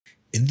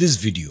In this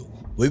video,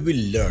 we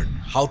will learn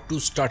how to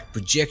start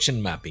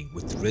projection mapping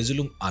with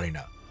Resolume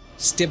Arena,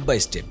 step by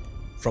step,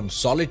 from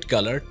solid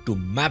color to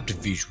mapped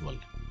visual.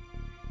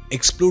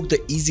 Explore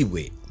the easy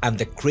way and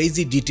the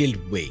crazy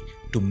detailed way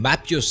to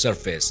map your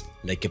surface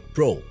like a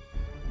pro.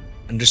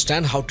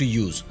 Understand how to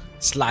use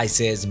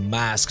slices,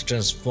 mask,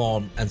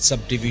 transform and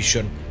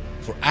subdivision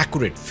for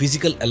accurate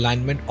physical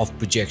alignment of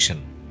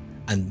projection,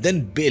 and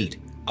then build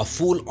a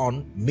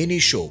full-on mini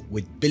show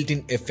with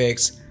built-in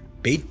effects,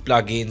 paid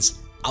plugins,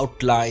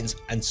 outlines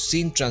and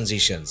scene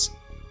transitions,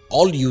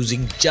 all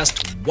using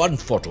just one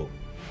photo.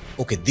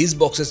 Okay, these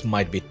boxes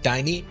might be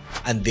tiny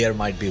and there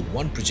might be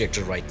one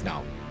projector right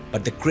now,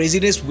 but the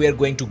craziness we are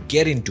going to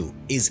get into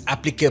is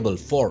applicable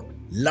for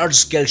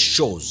large-scale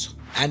shows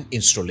and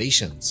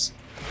installations.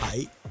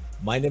 Hi,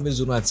 my name is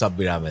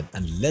Sabir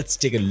and let's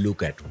take a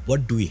look at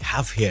what do we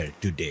have here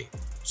today.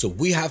 So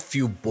we have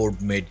few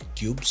board-made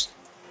cubes,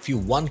 few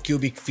 1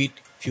 cubic feet,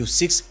 few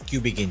 6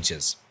 cubic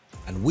inches,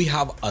 and we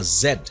have a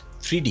Z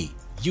 3D,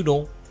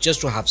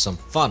 just to have some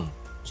fun.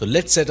 So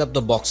let's set up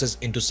the boxes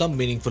into some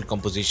meaningful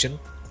composition.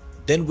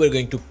 Then we're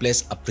going to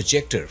place a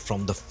projector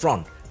from the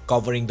front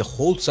covering the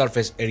whole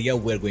surface area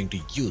we're going to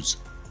use.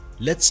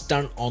 Let's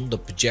turn on the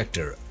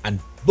projector and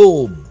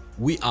boom,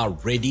 we are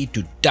ready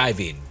to dive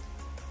in.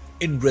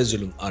 In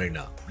Resolume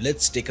Arena,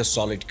 let's take a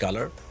solid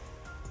color.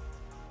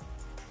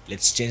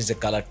 Let's change the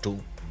color to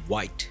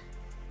white.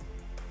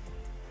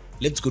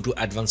 Let's go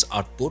to advanced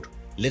output.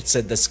 Let's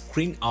set the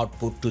screen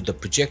output to the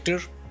projector.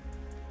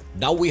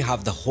 Now we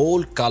have the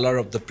whole color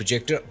of the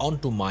projector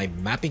onto my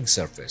mapping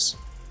surface.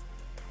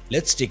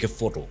 Let's take a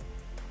photo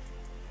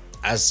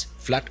as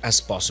flat as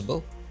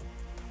possible.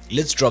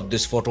 Let's drop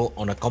this photo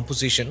on a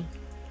composition.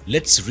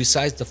 Let's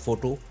resize the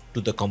photo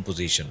to the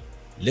composition.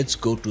 Let's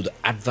go to the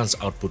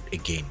advanced output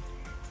again.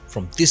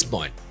 From this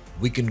point,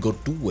 we can go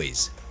two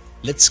ways.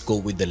 Let's go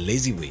with the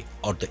lazy way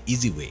or the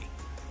easy way.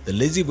 The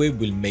lazy way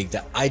will make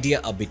the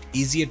idea a bit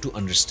easier to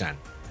understand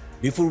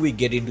before we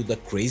get into the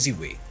crazy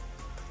way.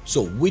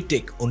 So we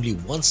take only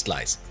one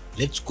slice.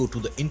 Let's go to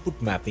the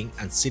input mapping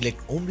and select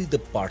only the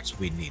parts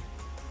we need,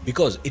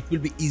 because it will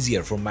be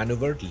easier for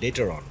maneuver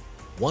later on.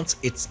 Once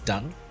it's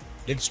done,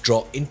 let's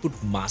draw input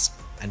mask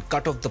and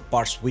cut off the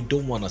parts we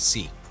don't want to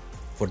see.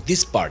 For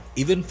this part,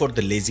 even for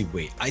the lazy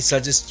way, I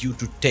suggest you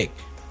to take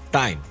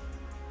time.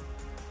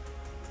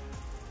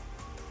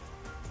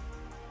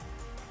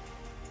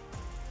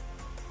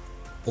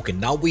 Okay,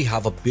 now we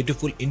have a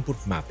beautiful input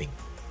mapping.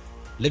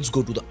 Let's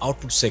go to the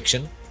output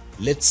section.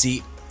 Let's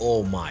see.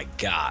 Oh my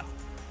god.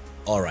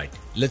 Alright,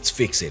 let's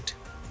fix it.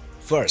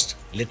 First,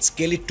 let's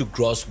scale it to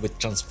gross with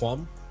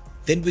transform.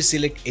 Then we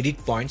select edit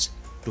points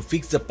to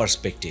fix the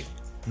perspective.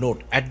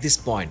 Note, at this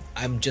point,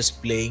 I'm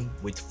just playing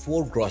with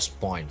 4 gross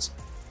points.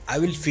 I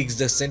will fix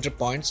the center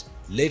points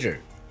later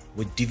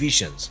with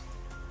divisions.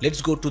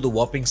 Let's go to the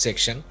warping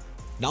section.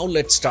 Now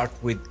let's start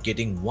with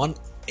getting one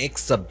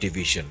X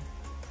subdivision.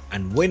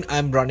 And when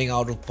I'm running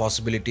out of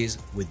possibilities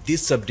with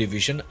this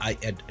subdivision, I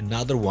add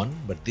another one,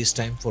 but this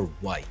time for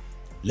Y.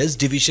 Less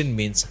division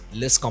means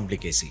less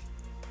complicacy.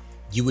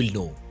 You will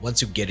know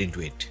once you get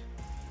into it.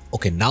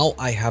 Okay, now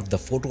I have the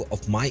photo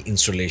of my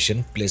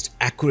installation placed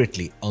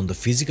accurately on the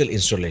physical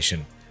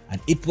installation,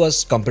 and it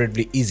was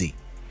comparatively easy,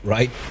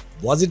 right?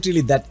 Was it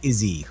really that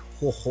easy?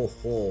 Ho ho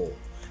ho.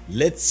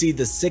 Let's see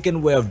the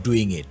second way of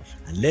doing it,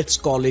 and let's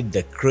call it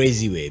the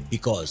crazy way,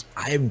 because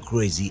I am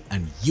crazy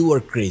and you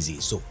are crazy.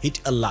 So hit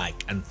a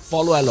like and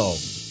follow along.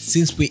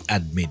 Since we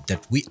admit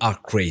that we are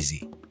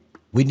crazy,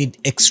 we need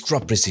extra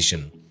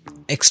precision,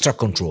 extra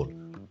control,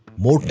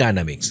 more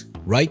dynamics,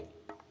 right?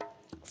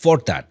 For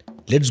that,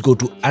 let's go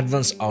to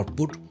advanced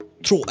output,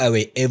 throw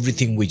away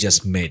everything we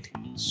just made.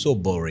 So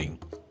boring.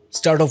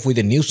 Start off with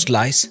a new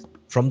slice.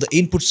 From the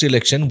input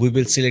selection, we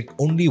will select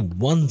only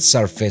one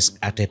surface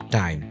at a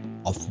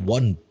time of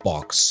one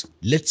box.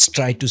 Let's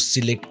try to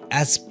select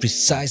as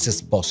precise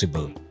as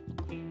possible.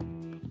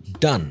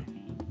 Done.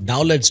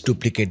 Now let's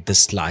duplicate the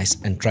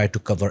slice and try to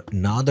cover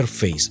another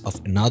face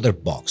of another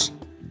box.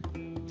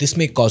 This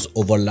may cause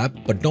overlap,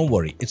 but don't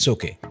worry, it's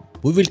okay.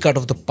 We will cut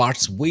off the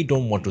parts we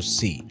don't want to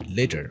see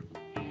later.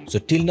 So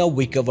till now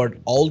we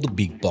covered all the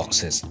big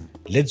boxes.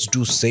 Let's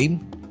do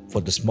same for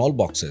the small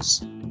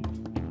boxes.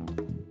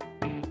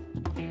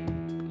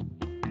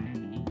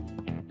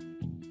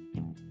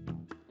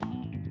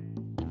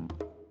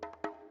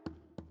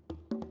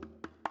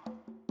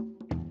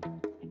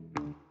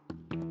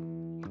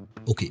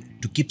 Okay,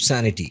 to keep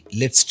sanity,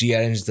 let's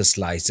rearrange the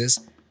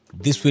slices.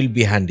 This will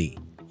be handy,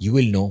 you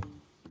will know.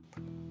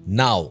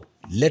 Now,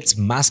 let's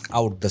mask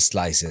out the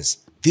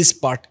slices. This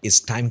part is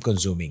time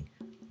consuming,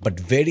 but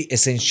very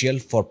essential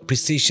for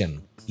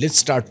precision. Let's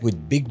start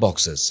with big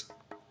boxes.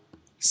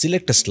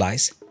 Select a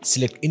slice,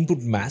 select input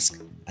mask,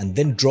 and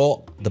then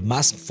draw the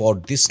mask for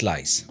this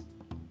slice.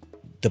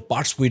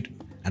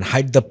 And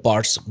hide the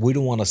parts we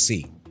don't want to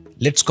see.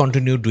 Let's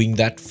continue doing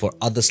that for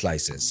other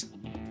slices.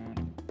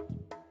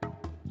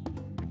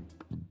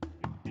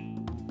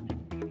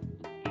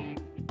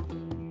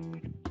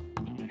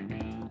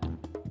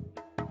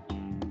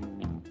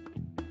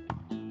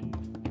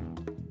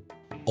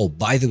 Oh,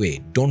 by the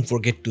way, don't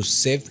forget to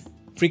save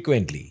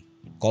frequently.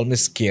 Call me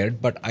scared,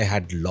 but I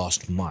had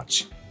lost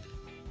much.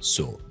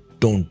 So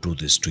don't do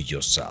this to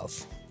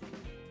yourself.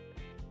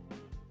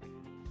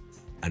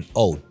 And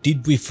oh,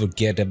 did we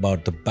forget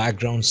about the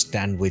background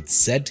stand with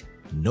Z?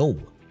 No.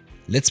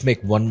 Let's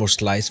make one more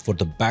slice for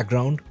the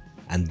background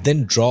and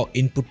then draw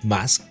input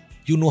mask.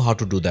 You know how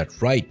to do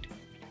that, right?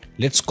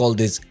 Let's call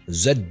this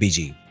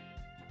ZBG.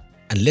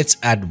 And let's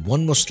add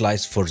one more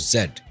slice for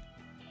Z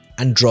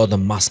and draw the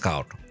mask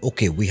out.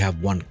 Okay, we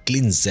have one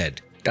clean Z.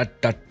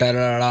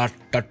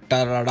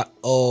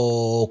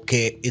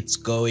 Okay, it's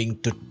going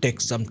to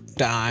take some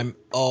time.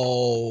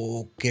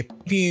 Okay,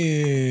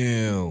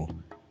 pew.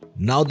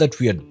 Now that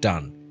we are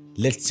done,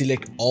 let's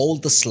select all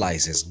the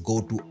slices.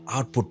 Go to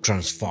Output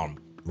Transform.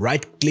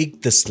 Right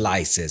click the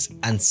slices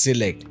and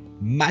select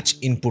Match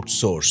Input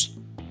Source.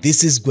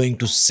 This is going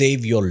to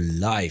save your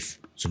life.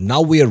 So now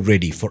we are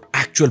ready for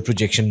actual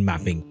projection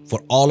mapping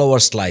for all our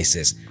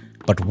slices.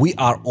 But we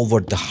are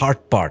over the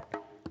hard part.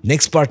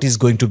 Next part is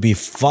going to be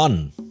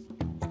fun.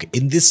 Okay,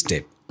 in this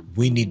step,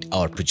 we need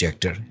our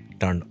projector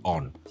turned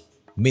on.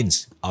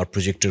 Means our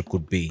projector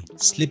could be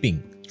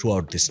sleeping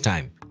throughout this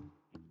time.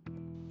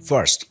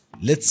 First,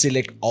 let's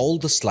select all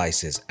the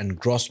slices and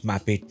gross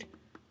map it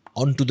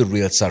onto the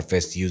real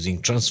surface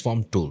using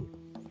Transform tool.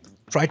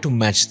 Try to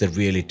match the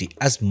reality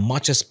as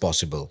much as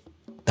possible.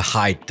 The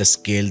height, the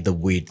scale, the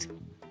width.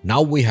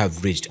 Now we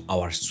have reached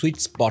our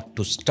sweet spot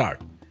to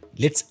start.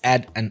 Let's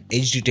add an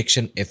edge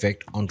detection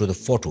effect onto the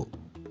photo.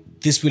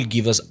 This will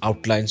give us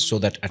outlines so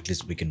that at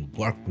least we can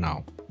work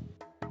now.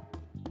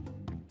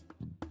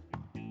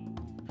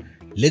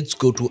 Let's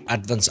go to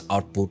Advanced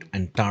Output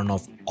and turn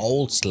off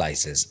all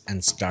slices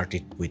and start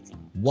it with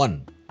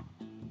 1.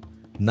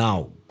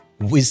 Now,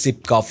 we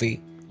sip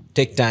coffee,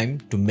 take time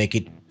to make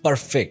it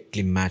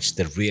perfectly match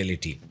the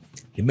reality.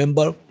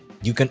 Remember,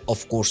 you can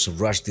of course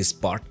rush this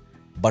part,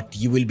 but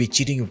you will be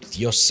cheating with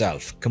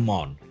yourself, come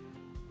on.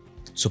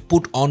 So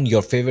put on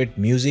your favorite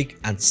music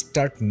and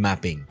start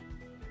mapping.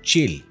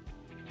 Chill.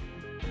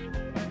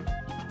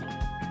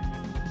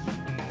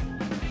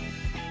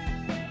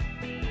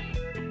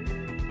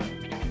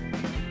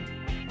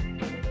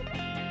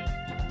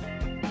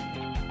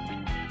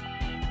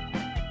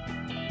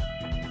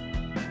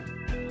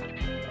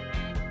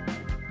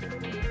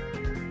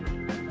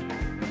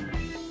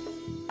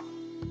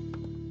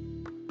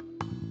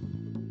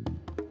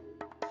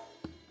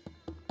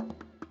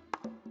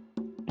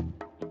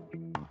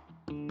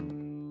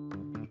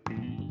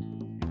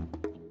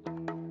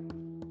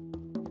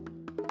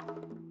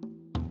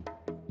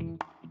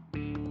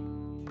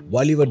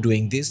 While you are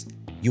doing this,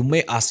 you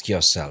may ask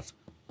yourself,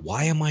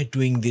 why am I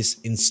doing this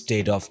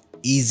instead of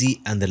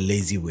easy and the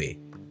lazy way?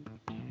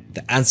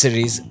 The answer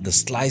is the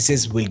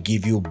slices will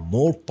give you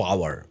more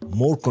power,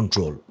 more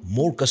control,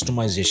 more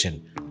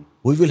customization.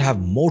 We will have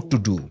more to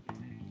do.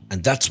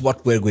 And that's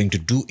what we're going to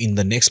do in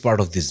the next part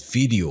of this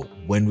video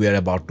when we are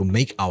about to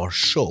make our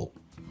show.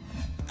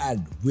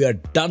 And we are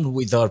done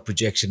with our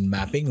projection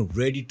mapping,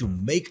 ready to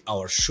make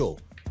our show.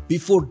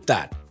 Before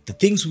that, the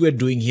things we are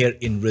doing here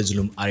in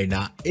Resolume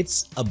Arena,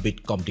 it's a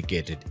bit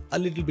complicated, a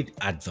little bit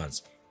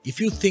advanced. If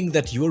you think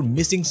that you're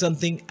missing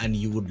something and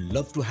you would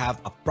love to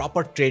have a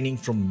proper training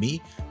from me,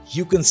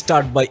 you can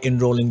start by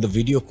enrolling the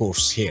video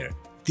course here.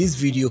 This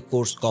video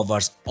course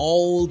covers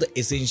all the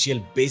essential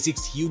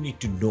basics you need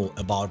to know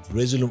about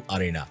Resolume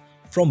Arena,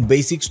 from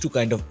basics to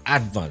kind of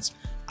advanced.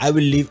 I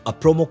will leave a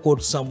promo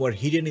code somewhere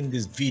hidden in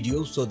this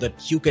video so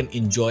that you can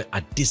enjoy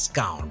a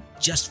discount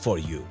just for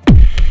you.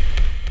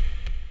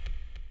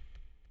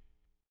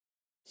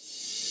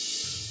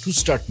 To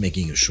start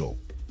making a show,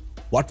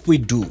 what we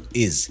do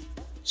is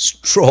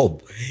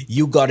strobe.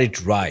 You got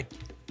it right.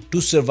 To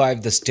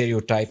survive the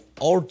stereotype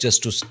or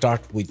just to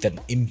start with an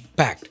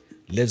impact,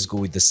 let's go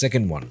with the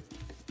second one.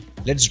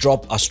 Let's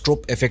drop a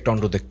strobe effect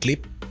onto the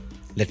clip.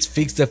 Let's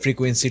fix the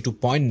frequency to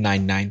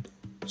 0.99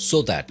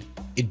 so that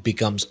it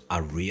becomes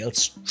a real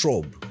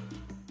strobe.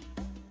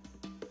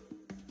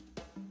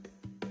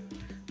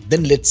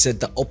 Then let's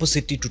set the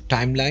opacity to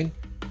timeline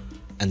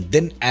and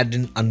then add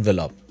an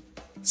envelope.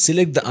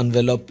 Select the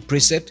envelope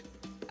preset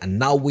and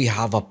now we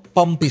have a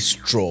pumpy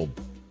strobe.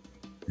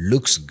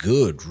 Looks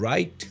good,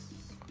 right?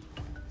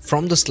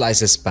 From the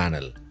slices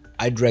panel,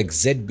 I drag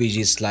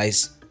ZBG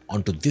slice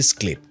onto this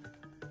clip.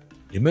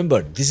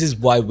 Remember, this is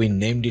why we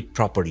named it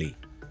properly,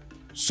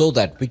 so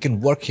that we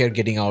can work here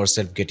getting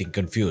ourselves getting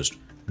confused.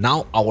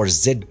 Now our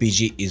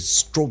ZBG is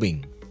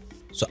strobing.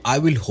 So I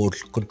will hold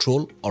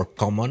Ctrl or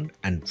Command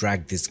and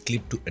drag this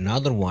clip to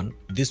another one.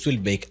 This will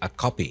make a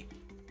copy.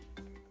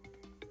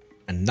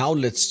 And now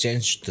let's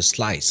change the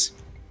slice.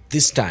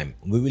 This time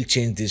we will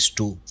change this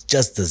to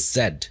just the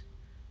Z.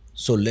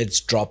 So let's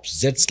drop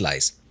Z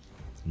slice.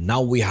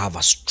 Now we have a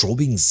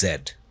strobing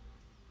Z.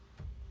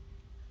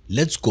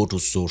 Let's go to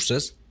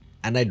sources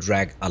and I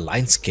drag a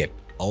linescape.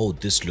 Oh,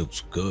 this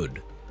looks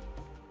good.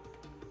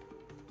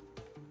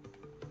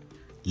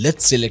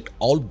 Let's select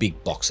all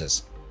big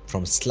boxes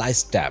from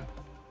slice tab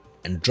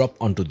and drop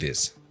onto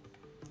this.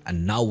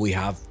 And now we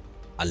have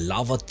a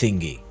lava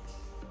thingy.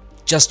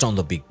 just on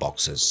the big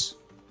boxes.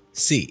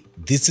 See,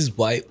 this is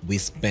why we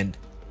spend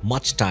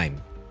much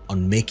time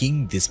on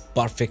making these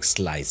perfect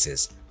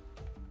slices,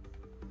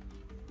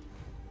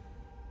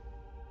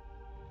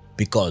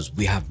 because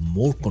we have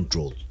more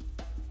control.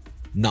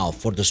 Now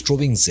for the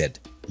strobing Z,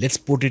 let's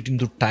put it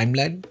into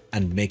timeline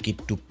and make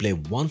it to play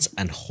once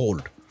and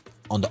hold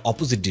on the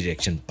opposite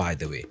direction, by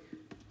the way.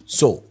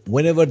 So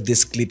whenever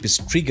this clip is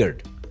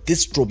triggered,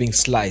 this strobing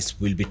slice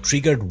will be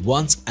triggered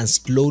once and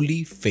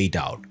slowly fade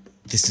out.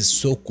 This is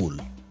so cool,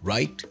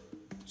 right?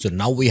 So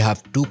now we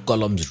have 2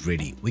 columns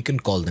ready. We can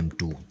call them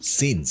 2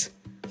 scenes.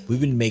 We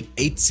will make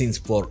 8 scenes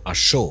for a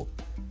show,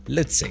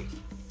 let's say.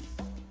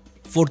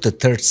 For the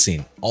third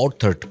scene or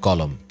third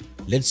column,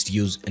 let's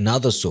use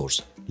another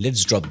source.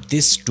 Let's drop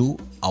this to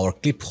our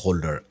clip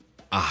holder.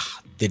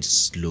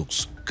 This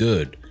looks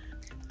good.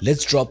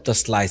 Let's drop the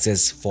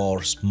slices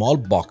for small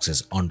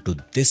boxes onto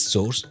this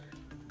source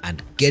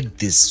and get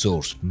this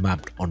source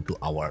mapped onto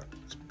our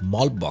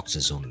small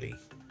boxes only.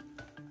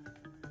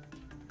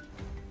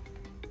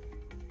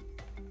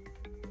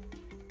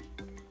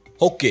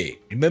 Okay,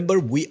 remember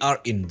we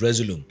are in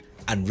Resolume,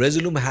 and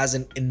Resolume has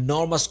an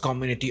enormous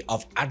community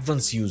of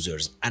advanced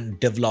users and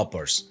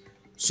developers.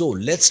 So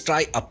let's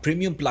try a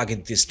premium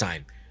plugin this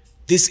time.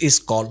 This is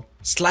called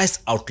Slice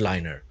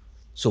Outliner.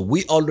 So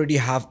we already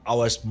have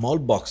our small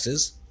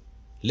boxes.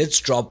 Let's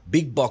drop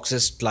big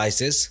boxes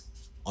slices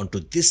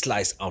onto this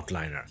Slice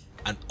Outliner.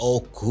 And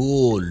oh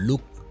cool,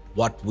 look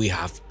what we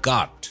have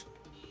got.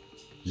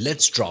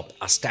 Let's drop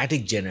a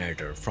static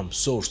generator from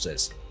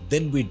sources.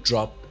 Then we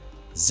drop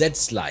Z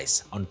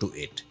slice onto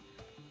it.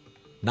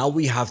 Now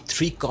we have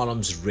 3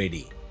 columns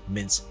ready,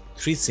 means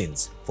 3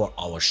 scenes for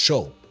our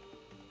show.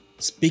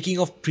 Speaking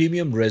of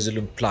premium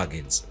Resolume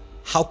plugins,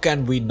 how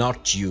can we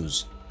not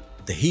use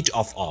the hit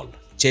of all,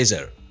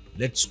 Chaser?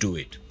 Let's do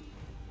it.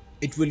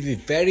 It will be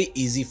very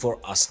easy for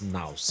us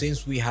now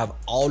since we have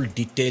all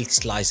detailed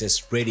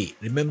slices ready.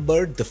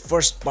 Remember the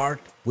first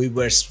part we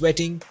were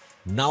sweating,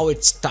 now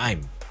it's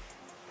time.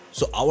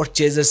 So our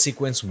Chaser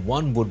sequence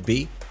 1 would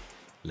be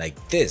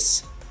like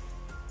this.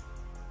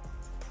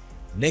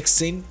 Next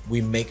scene, we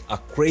make a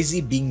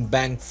crazy bing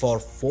bang for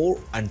 4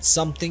 and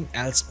something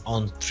else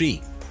on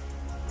 3.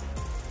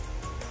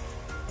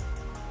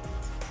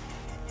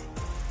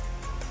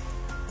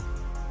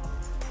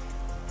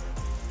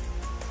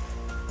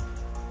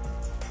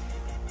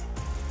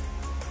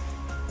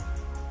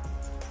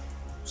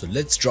 So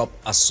let's drop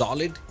a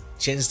solid,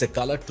 change the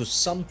color to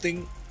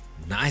something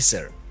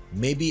nicer,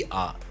 maybe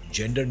a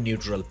gender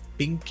neutral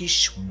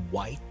pinkish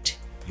white,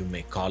 you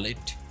may call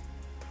it.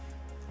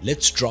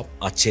 Let's drop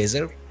a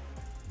chaser,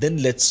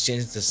 then let's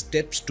change the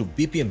steps to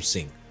BPM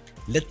sync.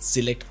 Let's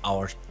select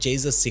our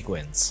chaser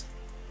sequence.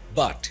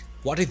 But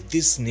what if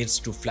this needs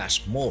to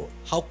flash more?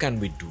 How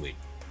can we do it?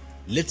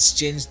 Let's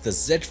change the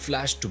Z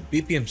flash to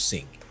BPM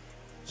sync.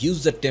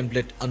 Use the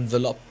template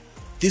envelope.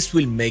 This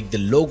will make the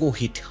logo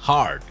hit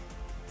hard.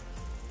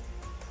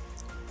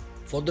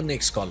 For the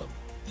next column,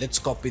 let's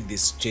copy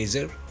this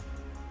chaser.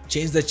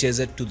 Change the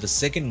chaser to the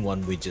second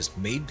one we just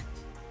made.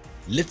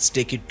 Let's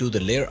take it to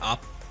the layer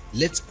up.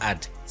 Let's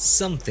add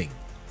something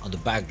on the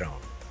background.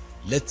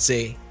 Let's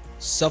say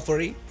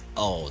Safari.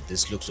 Oh,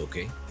 this looks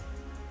okay.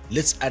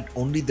 Let's add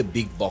only the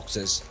big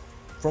boxes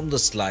from the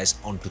slice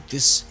onto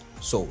this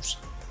source.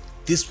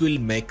 This will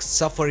make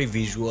Safari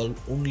visual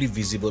only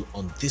visible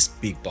on these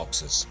big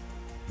boxes.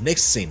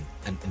 Next scene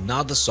and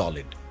another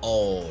solid.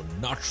 Oh,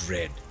 not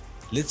red.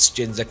 Let's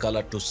change the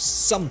color to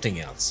something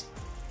else.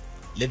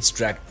 Let's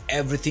drag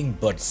everything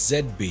but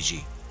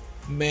ZBG.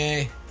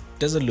 Meh,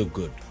 doesn't look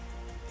good.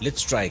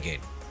 Let's try again.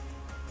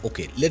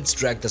 Okay, let's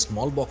drag the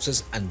small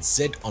boxes and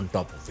Z on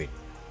top of it.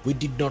 We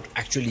did not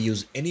actually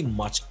use any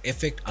much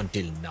effect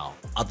until now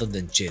other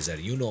than chaser,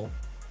 you know.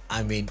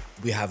 I mean,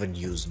 we haven't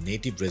used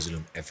native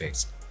Resolume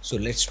effects, so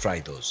let's try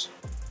those.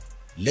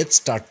 Let's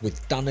start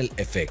with tunnel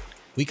effect.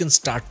 We can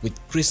start with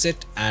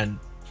preset and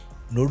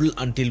noodle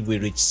until we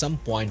reach some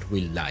point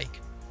we like.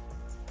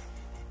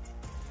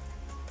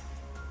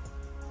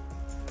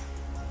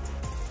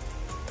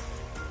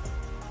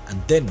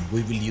 And then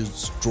we will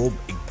use strobe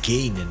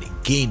again and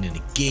again and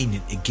again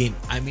and again.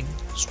 I mean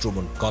strobe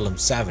on column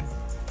 7,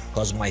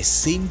 cause my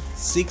scene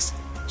 6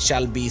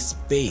 shall be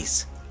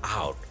space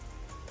out.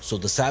 So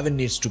the 7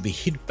 needs to be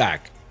hit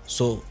back.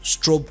 So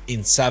strobe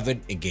in 7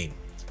 again.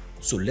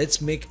 So let's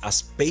make a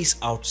space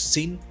out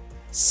scene,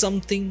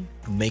 something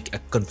to make a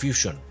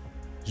confusion.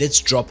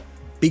 Let's drop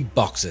big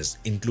boxes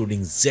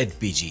including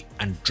ZBG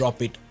and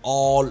drop it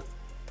all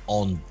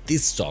on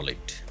this solid.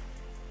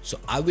 So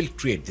I will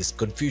create this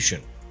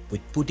confusion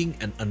with putting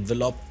an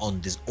envelope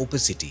on this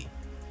opacity,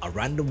 a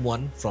random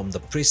one from the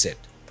preset,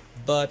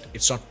 but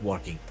it's not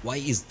working. Why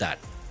is that?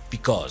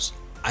 Because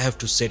I have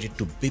to set it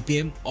to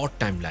BPM or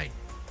timeline.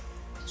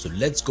 So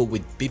let's go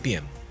with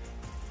BPM.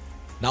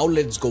 Now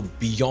let's go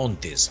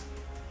beyond this.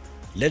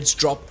 Let's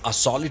drop a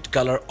solid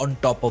color on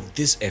top of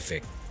this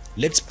effect.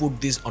 Let's put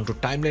this onto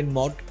timeline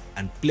mode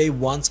and play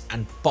once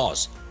and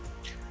pause.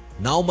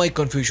 Now my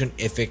confusion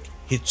effect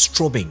hits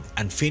strobing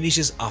and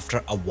finishes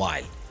after a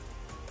while.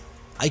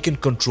 I can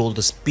control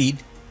the speed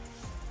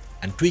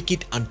and tweak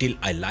it until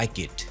I like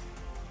it.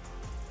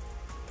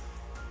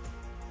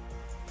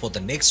 For the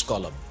next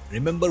column,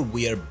 remember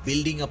we are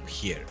building up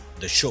here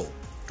the show.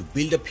 To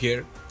build up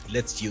here,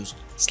 let's use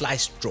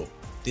Slice Strobe.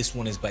 This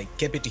one is by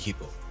Capiti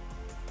Hippo.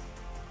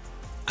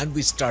 And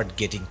we start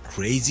getting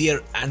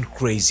crazier and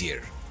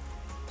crazier.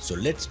 So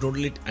let's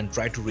noodle it and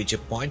try to reach a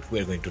point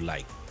we're going to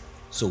like.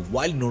 So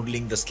while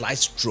noodling the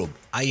Slice Strobe,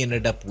 I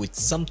ended up with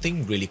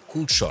something really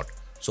cool shot.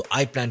 So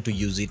I plan to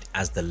use it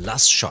as the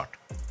last shot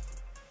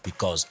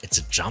because it's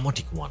a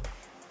dramatic one.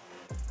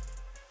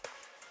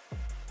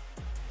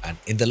 And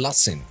in the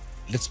last scene,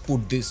 let's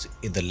put this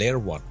in the layer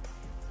 1.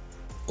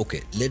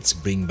 Okay, let's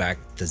bring back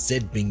the Z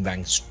Bing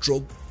Bang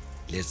strobe.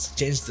 Let's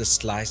change the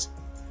slice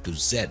to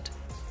Z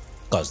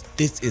because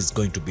this is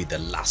going to be the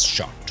last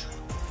shot.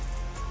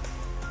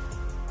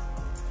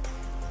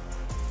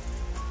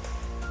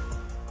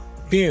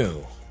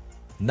 Pew!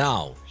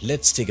 Now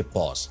let's take a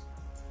pause,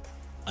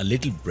 a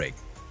little break,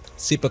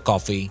 sip a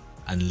coffee,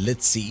 and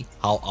let's see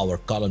how our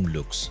column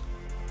looks.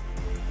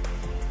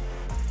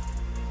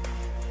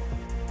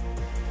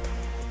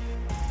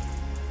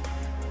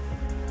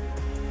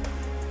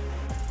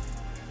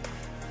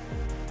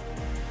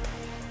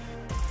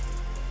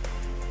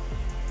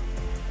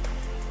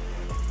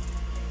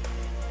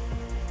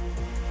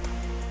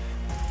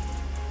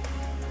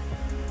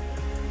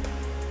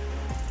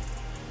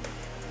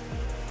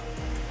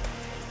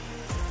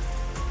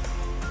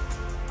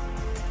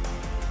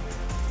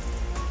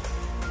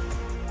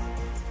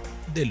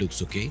 They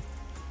looks okay.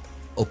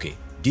 Okay,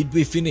 did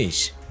we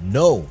finish?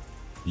 No.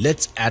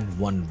 Let's add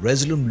one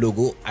Resolume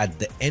logo at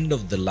the end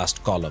of the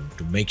last column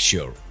to make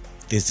sure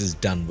this is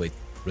done with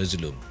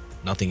Resolume,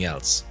 nothing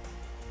else.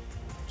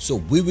 So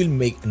we will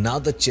make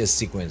another chase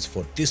sequence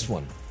for this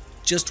one,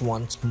 just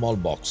one small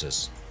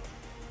boxes.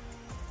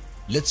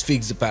 Let's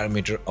fix the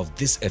parameter of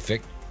this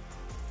effect.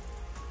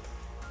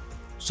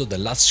 So the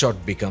last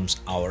shot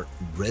becomes our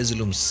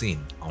Resolume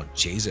scene on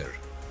Chaser.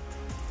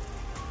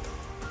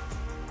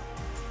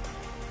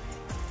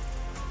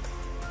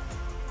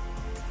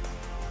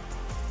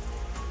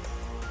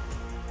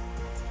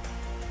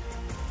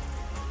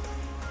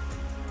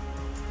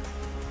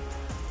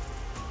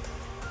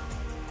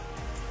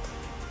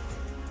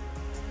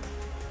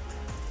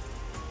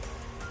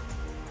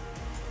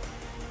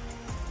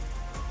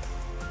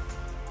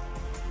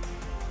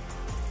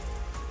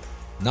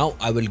 Now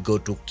I will go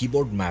to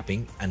keyboard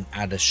mapping and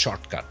add a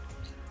shortcut.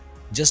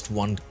 Just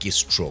one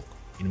keystroke,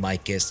 in my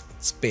case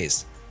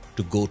space,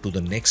 to go to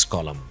the next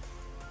column.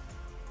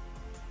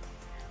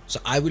 So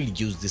I will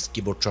use this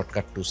keyboard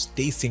shortcut to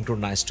stay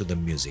synchronized to the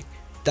music.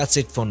 That's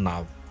it for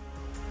now.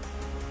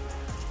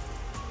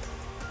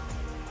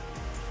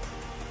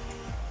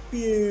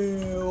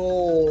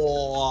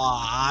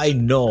 I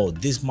know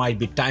this might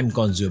be time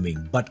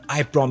consuming, but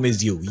I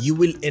promise you, you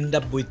will end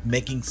up with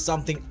making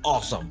something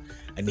awesome.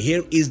 And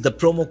here is the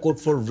promo code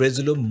for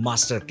Resolume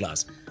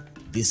Masterclass.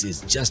 This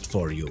is just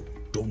for you.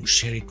 Don't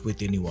share it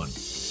with anyone.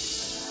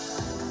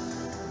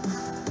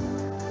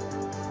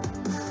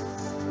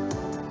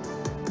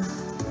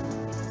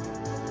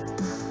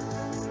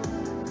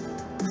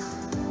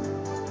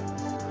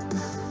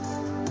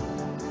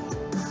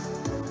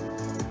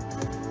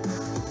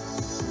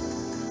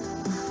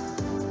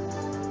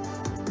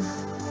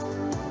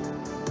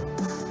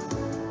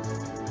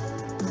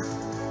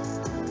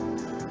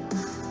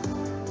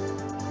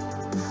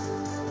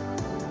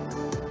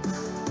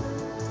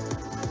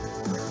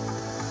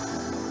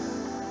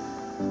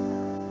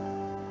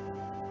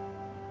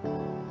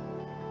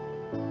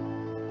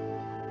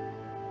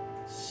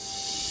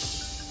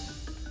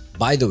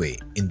 By the way,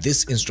 in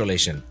this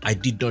installation, I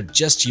did not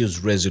just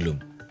use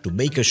Resolume to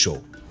make a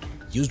show,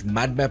 used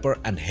Madmapper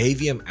and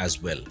HeavyM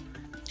as well.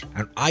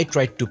 And I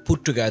tried to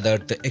put together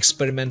the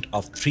experiment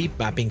of 3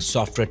 mapping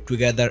software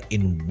together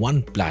in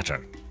one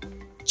platter.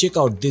 Check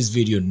out this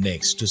video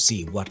next to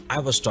see what I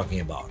was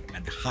talking about.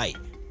 And hi,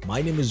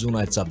 my name is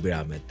Junaid Sabbir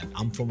Ahmed and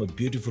I'm from a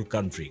beautiful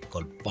country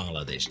called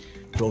Bangladesh.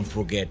 Don't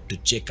forget to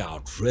check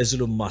out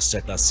Resolume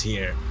Masterclass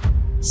here.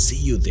 See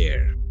you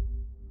there.